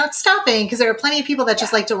not that you're not stopping, because there are plenty of people that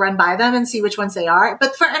just like to run by them and see which ones they are.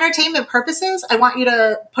 But for entertainment purposes, I want you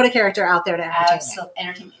to put a character out there to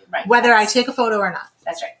entertain me. Right. Whether I take a photo or not.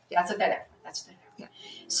 That's right. That's what they're there.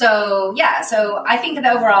 Yeah. So I think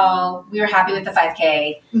that overall we were happy with the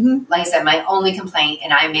 5K. Mm-hmm. Like I said, my only complaint,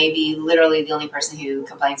 and I may be literally the only person who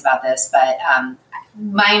complains about this, but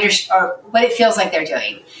what it feels like they're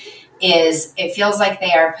doing is it feels like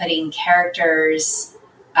they are putting characters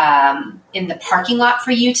in the parking lot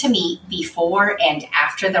for you to meet before and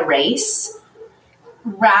after the race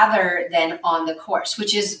rather than on the course,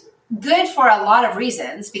 which is good for a lot of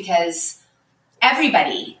reasons because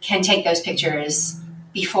everybody can take those pictures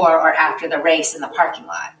before or after the race in the parking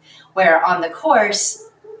lot, where on the course,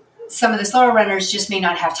 some of the slower runners just may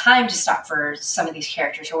not have time to stop for some of these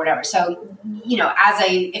characters or whatever. So,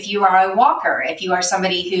 if you are a walker, if you are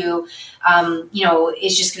somebody who,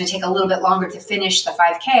 is just going to take a little bit longer to finish the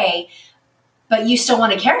 5K, but you still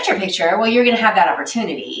want a character picture, well, you're going to have that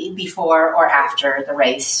opportunity before or after the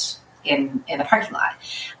race in the parking lot.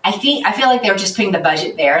 I feel like they're just putting the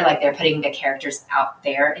budget there, like they're putting the characters out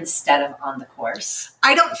there instead of on the course.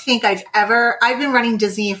 I don't think I've been running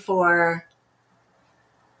Disney for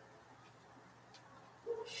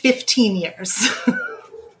 15 years.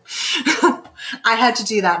 I had to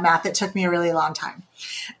do that math. It took me a really long time.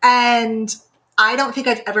 And I don't think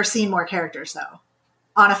I've ever seen more characters, though,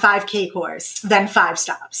 on a 5K course than 5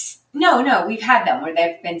 stops. No, we've had them where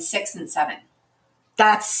they've been 6 and 7.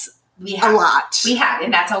 That's a lot. We have,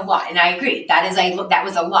 and that's a lot. And I agree. That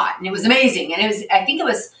was a lot. And it was amazing. And I think it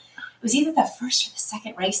was either the first or the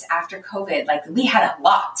second race after COVID. Like, we had a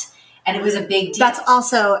lot. And it was a big deal. That's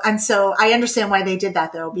also, and so I understand why they did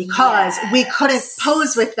that though, because we couldn't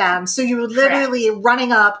pose with them. So you were literally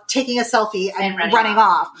running up, taking a selfie and running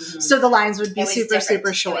off. Mm-hmm. So the lines would be super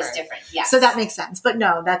short. It was different. Yes. So that makes sense. But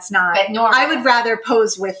no, that's not. But normal. I would rather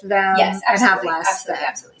pose with them and have less.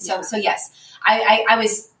 Absolutely. So yes, I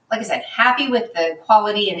was, like I said, happy with the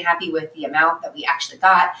quality and happy with the amount that we actually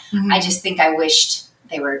got. Mm-hmm. I just think I wished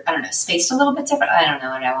they were, spaced a little bit different. I don't know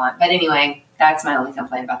what I want. But anyway, that's my only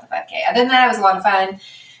complaint about the 5K. Other than that, it was a lot of fun.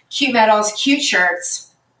 Cute medals, cute shirts.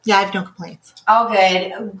 Yeah, I have no complaints. All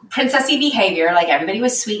good. Princessy behavior. Like, everybody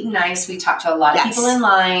was sweet and nice. We talked to a lot of people in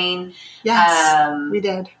line. Yes, we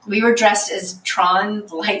did. We were dressed as Tron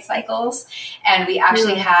light cycles. And we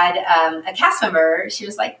actually had a cast member. She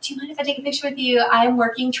was like, "Do you mind if I take a picture with you? I'm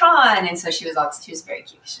working Tron." And so she was very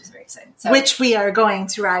cute. She was very excited. So, which we are going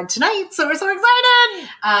to ride tonight. So we're so excited.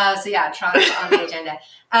 Tron's on the agenda.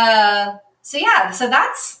 So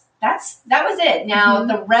that was it. Now,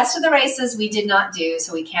 the rest of the races we did not do,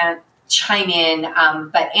 so we can't chime in.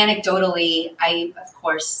 But anecdotally, I, of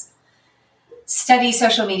course, study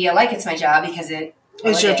social media like it's my job because it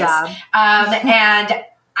is your job. And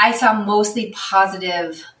I saw mostly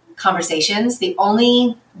positive conversations. The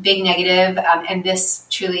only big negative, and this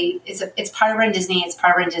truly is, it's part of Run Disney. It's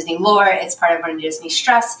part of Run Disney lore. It's part of Run Disney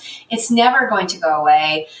stress. It's never going to go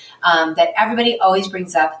away. That everybody always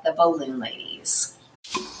brings up the balloon ladies.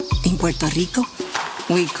 In Puerto Rico,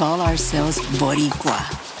 we call ourselves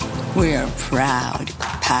Boricua. We're proud,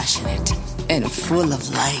 passionate, and full of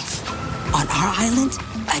life. On our island,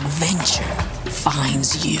 adventure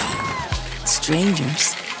finds you.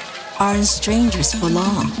 Strangers aren't strangers for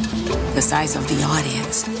long. The size of the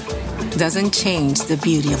audience doesn't change the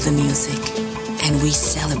beauty of the music. And we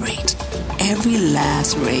celebrate every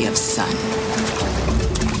last ray of sun.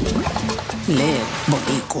 Live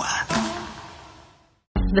Boricua.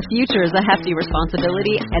 The future is a hefty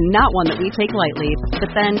responsibility and not one that we take lightly.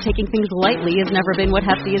 But then taking things lightly has never been what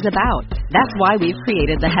Hefty is about. That's why we've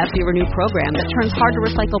created the Hefty Renew program that turns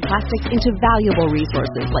hard-to-recycle plastics into valuable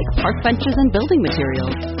resources like park benches and building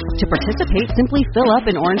materials. To participate, simply fill up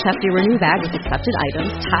an orange Hefty Renew bag with accepted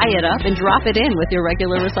items, tie it up, and drop it in with your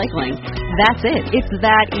regular recycling. That's it. It's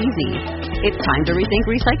that easy. It's time to rethink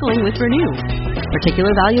recycling with Renew.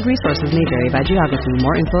 Particular valued resources may vary by geography.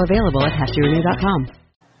 More info available at heftyrenew.com.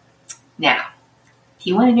 Now, if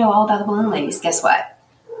you want to know all about the balloon ladies, guess what?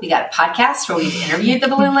 We got a podcast where we've interviewed the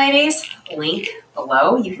balloon ladies. Link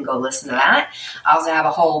below. You can go listen to that. I also have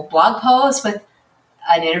a whole blog post with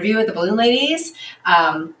an interview with the balloon ladies.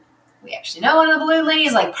 We actually know one of the balloon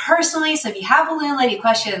ladies, like personally. So if you have balloon lady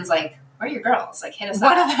questions, like, where are your girls? Like, hit us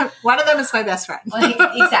up. One of them is my best friend. Like,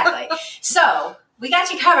 exactly. So we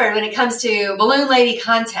got you covered when it comes to balloon lady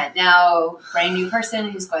content. Now, brand new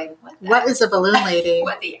person who's going, what is a balloon lady?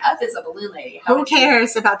 What the F is a balloon lady? Who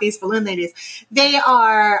cares about these balloon ladies? They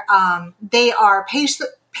are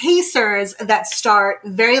pacers that start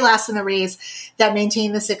very last in the race that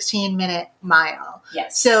maintain the 16-minute mile.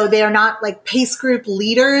 Yes. So they are not like pace group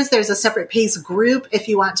leaders. There's a separate pace group if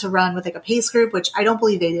you want to run with like a pace group, which I don't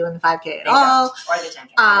believe they do in the 5K at all. Or the 10K.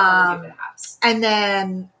 They only do for the halves. And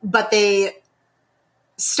then, but they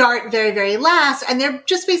start very, very last. And they're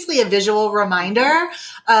just basically a visual reminder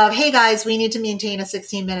of, hey guys, we need to maintain a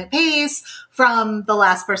 16-minute pace from the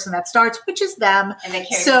last person that starts, which is them. And they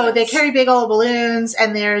carry balloons. They carry big old balloons,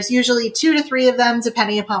 and there's usually 2 to 3 of them,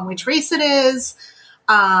 depending upon which race it is.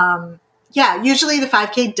 Usually the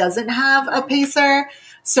 5K doesn't have a pacer.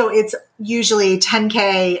 So it's usually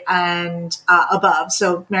 10K and above.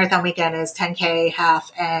 So marathon weekend is 10K,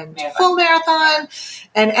 half, and full marathon.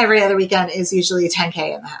 And every other weekend is usually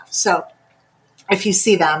 10K and a half. So if you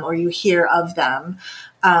see them or you hear of them,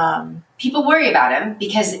 people worry about them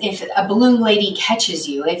because if a balloon lady catches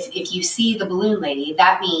you, if you see the balloon lady,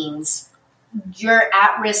 that means you're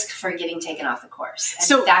at risk for getting taken off the course. And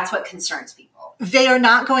so that's what concerns people. They are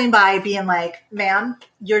not going by being like, ma'am,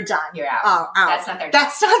 you're done. You're out. Oh, out. That's not their job.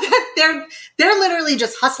 That's not that. They're literally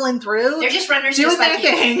just hustling through. They're just runners just like you.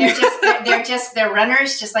 They're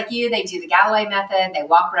runners just like you. They do the Galloway method. They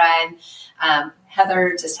walk, run.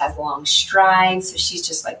 Heather just has long strides, so she's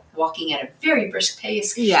just like walking at a very brisk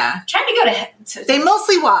pace. Yeah, trying to go to they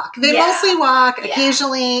mostly walk.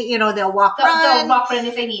 Occasionally, they'll walk, run. They'll walk, run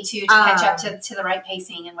if they need to catch up to the right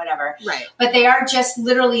pacing and whatever. Right. But they are just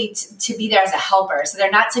literally to be there as a helper, so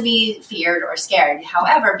they're not to be feared or scared.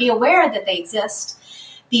 However, be aware that they exist.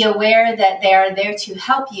 Be aware that they are there to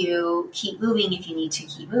help you keep moving if you need to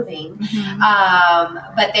keep moving.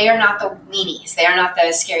 Mm-hmm. But they are not the meanies. They are not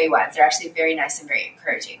the scary ones. They're actually very nice and very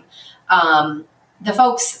encouraging. The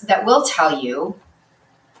folks that will tell you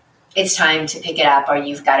it's time to pick it up or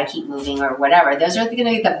you've got to keep moving or whatever, those are going to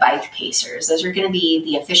be the bike pacers. Those are going to be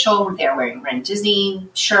the official. They're wearing Run Disney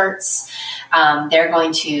shirts. They're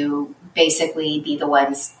going to basically be the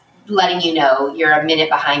ones letting you know you're a minute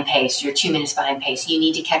behind pace, you're 2 minutes behind pace. You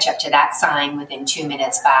need to catch up to that sign within 2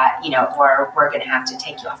 minutes, or we're going to have to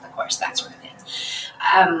take you off the course, that sort of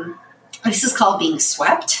thing. This is called being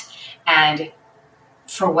swept. And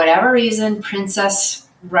for whatever reason, princess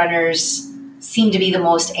runners seem to be the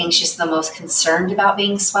most anxious, the most concerned about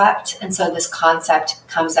being swept. And so this concept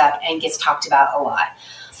comes up and gets talked about a lot.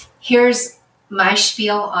 Here's my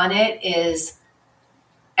spiel on it is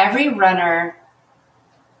every runner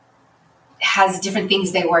has different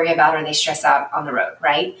things they worry about or they stress out on the road,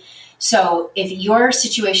 right? So if your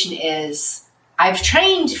situation is, I've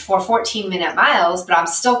trained for 14-minute miles, but I'm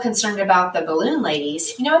still concerned about the balloon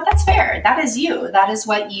ladies, you know what? That's fair. That is you. That's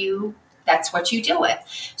what you deal with.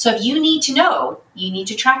 So if you need to know, you need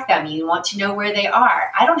to track them. You want to know where they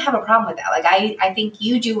are. I don't have a problem with that. Like I think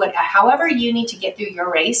you do however you need to get through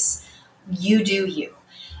your race, you do you.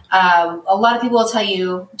 A lot of people will tell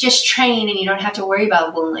you, just train and you don't have to worry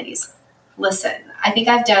about balloon ladies. Listen, I think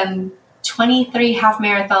I've done 23 half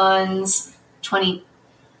marathons, 20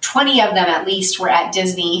 of them at least were at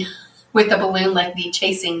Disney with the balloon lady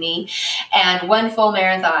chasing me, and one full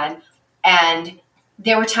marathon. And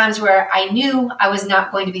there were times where I knew I was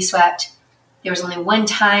not going to be swept. There was only one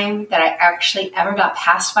time that I actually ever got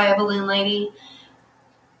passed by a balloon lady.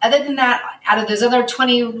 Other than that, out of those other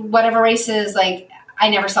 20 whatever races, like I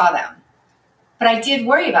never saw them. But I did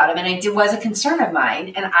worry about them, and it was a concern of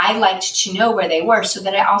mine, and I liked to know where they were so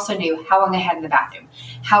that I also knew how long I had in the bathroom.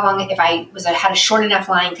 How long, if I had a short enough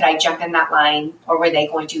line, could I jump in that line, or were they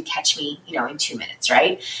going to catch me, in 2 minutes,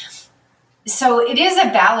 right? So I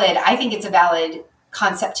think it's a valid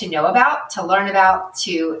concept to know about, to learn about,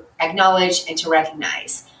 to acknowledge, and to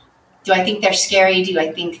recognize. Do I think they're scary? Do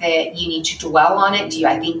I think that you need to dwell on it? Do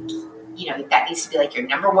I think, that needs to be like your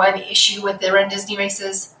number one issue with the Run Disney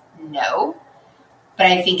races? No. But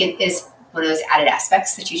I think it is one of those added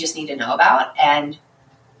aspects that you just need to know about and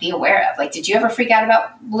be aware of. Like, did you ever freak out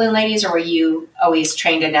about balloon ladies, or were you always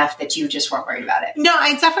trained enough that you just weren't worried about it? No,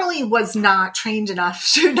 I definitely was not trained enough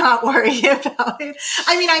to not worry about it.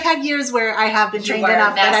 I mean, I've had years where I have been trained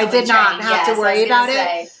enough that I did not have to worry about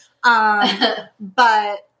it.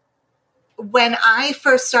 But when I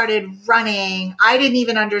first started running, I didn't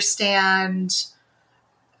even understand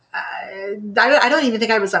I don't even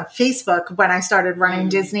think I was on Facebook when I started running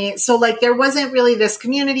Disney. So like there wasn't really this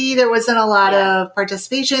community. There wasn't a lot of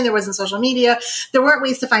participation. There wasn't social media. There weren't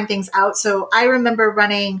ways to find things out. So I remember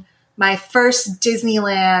running my first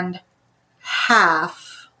Disneyland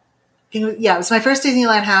half. Yeah, it was my first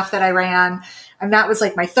Disneyland half that I ran. And that was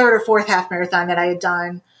like my third or fourth half marathon that I had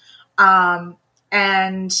done.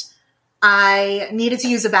 And I needed to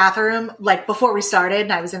use a bathroom like before we started,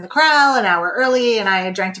 and I was in the corral an hour early, and I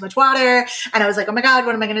had drank too much water, and I was like, oh my God,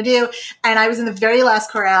 what am I going to do? And I was in the very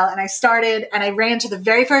last corral, and I started, and I ran to the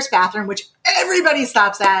very first bathroom, which everybody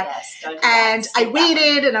stops at. Yes, and I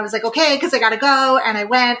waited, and I was like, okay, because I got to go. And I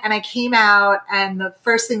went, and I came out, and the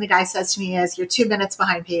first thing the guy says to me is, you're 2 minutes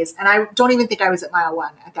behind pace. And I don't even think I was at mile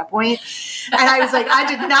 1 at that point. And I was like, I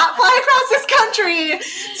did not fly across this country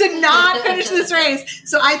to not finish this race.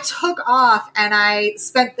 So I took off, and I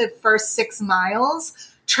spent the first 6 miles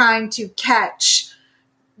trying to catch,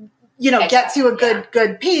 get to a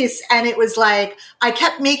good pace. And it was like, I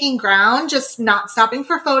kept making ground, just not stopping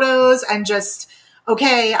for photos, and just,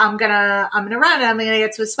 okay, I'm gonna run, and I'm gonna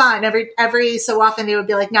get to a spot. And every so often they would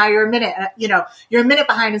be like, now you're a minute, you're a minute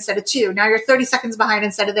behind instead of 2. Now you're 30 seconds behind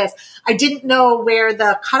instead of this. I didn't know where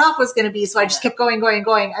the cutoff was going to be. So I just kept going.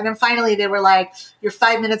 And then finally they were like, you're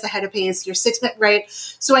 5 minutes ahead of pace. You're 6 minutes, right?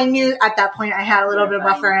 So I knew at that point I had a little bit of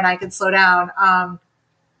buffer and I could slow down.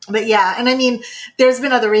 But yeah, and I mean, there's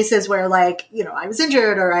been other races where like, I was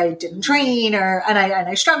injured or I didn't train and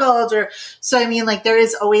I struggled so I mean, like there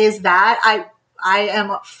is always that. I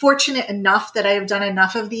am fortunate enough that I have done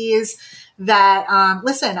enough of these that,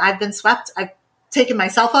 listen, I've been swept. I've taken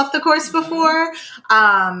myself off the course before.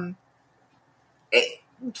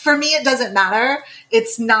 For me, it doesn't matter.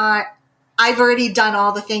 It's not, I've already done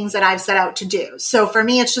all the things that I've set out to do. So for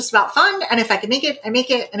me, it's just about fun. And if I can make it, I make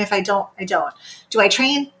it. And if I don't, I don't. Do I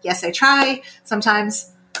train? Yes, I try.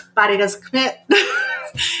 Sometimes body doesn't commit.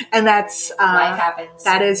 And that's, life happens.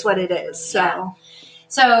 That is what it is.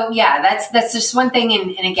 So yeah, that's just one thing.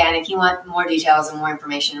 And again, if you want more details and more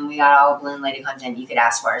information, we got all Balloon Lady content you could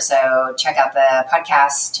ask for. So check out the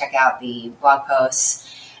podcast, check out the blog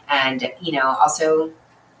posts, and, also,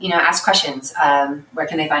 ask questions. Where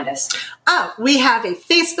can they find us? Oh, we have a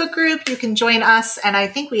Facebook group. You can join us. And I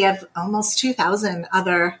think we have almost 2,000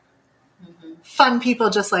 other fun people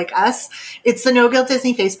just like us. It's the No Guilt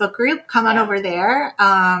Disney Facebook group. Come on over there.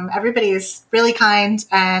 Everybody is really kind.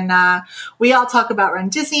 And we all talk about Run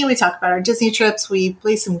Disney. We talk about our Disney trips. We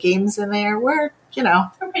play some games in there. We're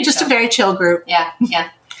just chill. A very chill group. Yeah.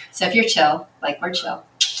 So if you're chill, like we're chill.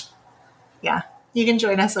 Yeah. You can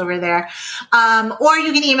join us over there. Or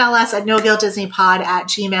you can email us at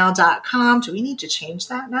noguiltdisneypod@gmail.com. Do we need to change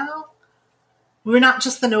that now? We're not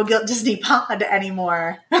just the No Guilt Disney Pod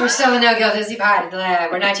anymore. We're still the No Guilt Disney Pod.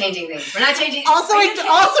 We're not changing things. Also,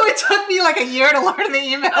 it took me like a year to learn the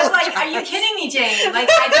email. I was like, are you kidding me, Jane? Like,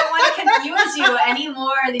 I don't want to confuse you any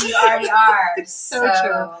more than you already are. So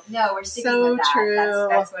true. No, we're sticking with that. True.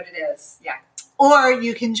 That's what it is. Yeah. Or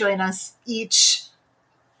you can join us each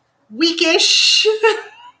weekish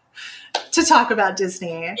to talk about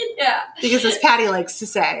Disney. Yeah. Because as Patty likes to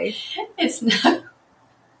say, it's no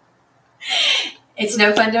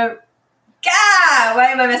fun to... God,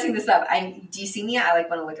 why am I messing this up? Do you see me? I want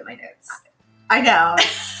to look at my notes. I know.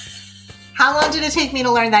 How long did it take me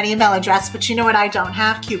to learn that email address? But you know what I don't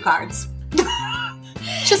have? Cue cards.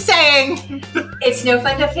 Just saying. It's no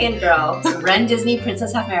fun to fangirl to Run Disney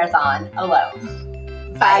Princess Half Marathon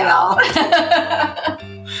alone. Bye, y'all.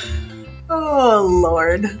 Oh,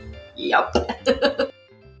 Lord. Yep.